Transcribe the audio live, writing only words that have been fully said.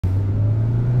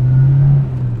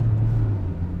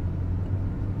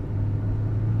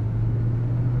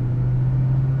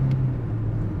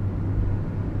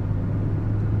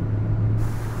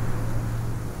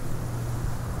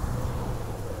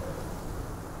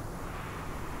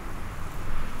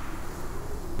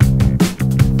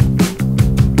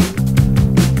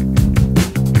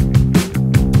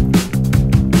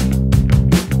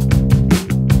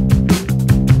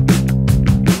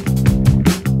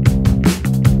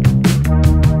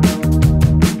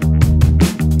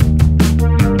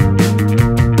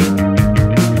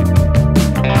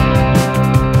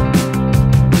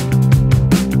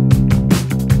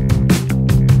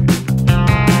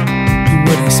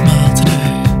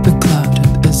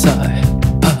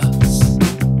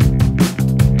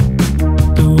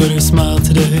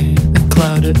today and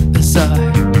clouded as I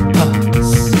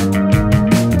pass.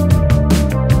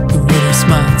 The winter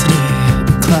smile today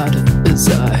and clouded as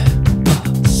I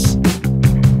pass.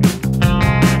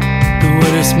 The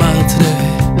winter smile today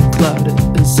and clouded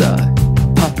as I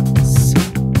pass.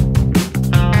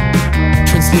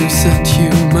 Translucent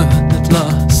human at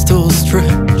last, all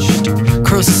stretched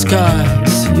across the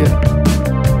skies, yeah.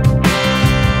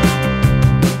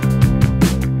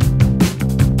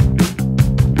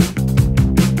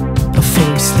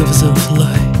 Slivers of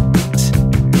light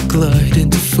glide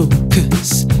into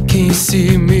focus. Can you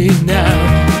see me now?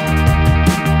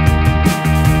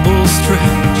 All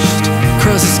stretched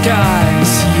across the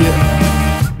skies, yeah.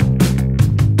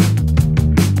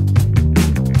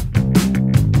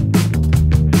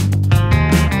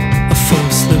 A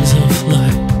false slivers of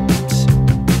light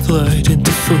glide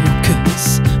into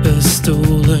focus. A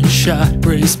stolen shot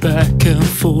raised back and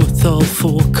forth. All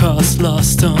forecasts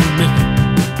lost on me.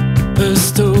 A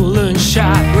stolen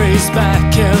shot raised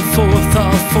back and forth.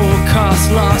 All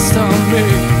forecasts lost on me.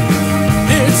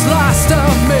 It's lost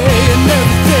on me, and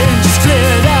everything just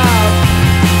cleared out.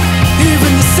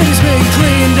 Even the city's been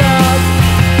cleaned up.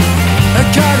 I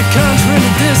got a country in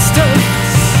the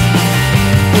distance.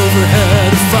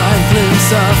 Overhead a fine glimpse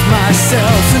of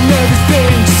myself, and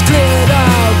everything just cleared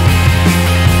out.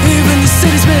 Even the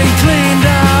city's been cleaned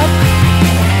up.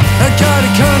 I got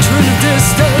a country in the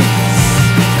distance.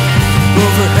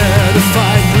 Overhead a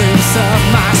fine glimpse of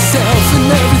myself,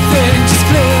 and everything just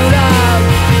cleared out.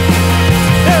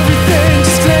 Everything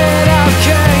just cleared out.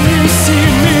 Can you see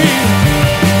me?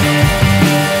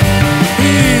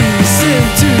 Ease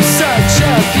into such a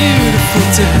beautiful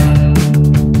day.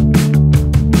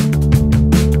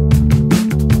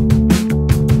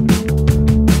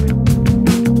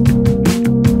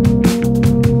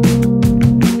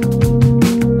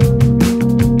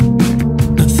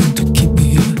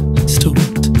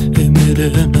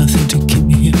 Nothing to keep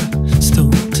me here,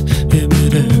 stopped,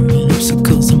 emitter. All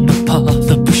obstacles on my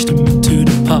path, I pushed them into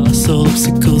the past. All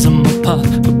obstacles on my path,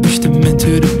 I pushed them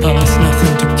into the past.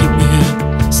 Nothing to keep me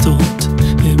here, stopped,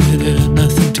 emitter.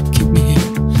 Nothing to keep me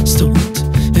here, stopped,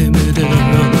 emitter.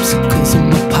 All obstacles on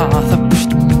my path, I pushed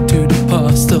them into the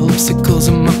past. All obstacles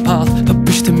on my path, I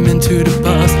pushed them into the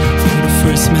past. For the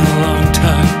first time in a long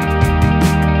time.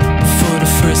 For the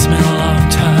first time in a long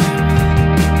time.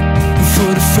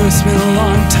 For the first time in a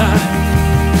long time.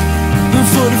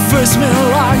 For the first time in a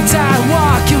long time.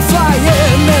 Walking,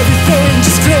 flying, everything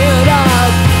just cleared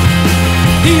out.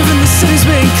 Even the city's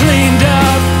been cleaned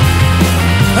up.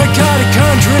 I got a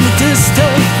country in the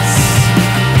distance.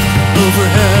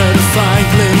 Overhead a fine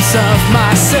glimpse of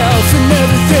myself, and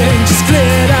everything just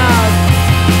cleared out.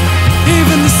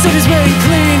 Even the city's been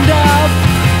cleaned up.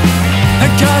 I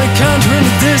got a country in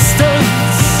the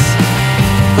distance.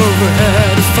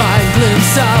 Overhead a fine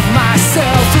glimpse of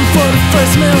myself, and for the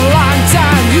first time in a long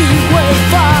time, heat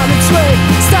wave on its way,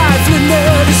 stifling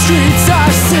there, the streets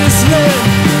are sizzling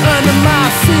under my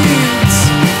feet.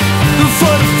 And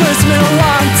for the first time in a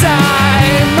long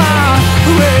time, my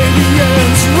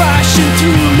radiance rushing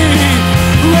through me,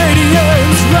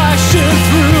 radiance rushing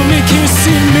through me. Can you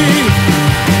see me?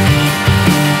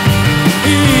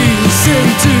 Ease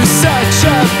into such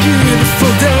a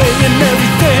beautiful day, and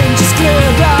everything just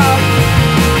cleared out.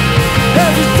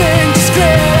 Everything just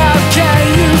cleared out. Can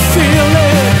you feel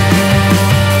it?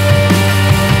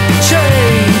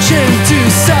 Change into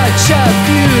such a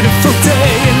beautiful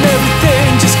day, and everything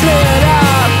just cleared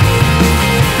out.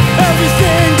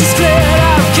 Everything just cleared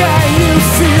out. Can you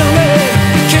feel it?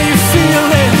 Can you feel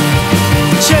it?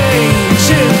 Change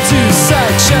into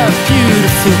such a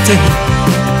beautiful day.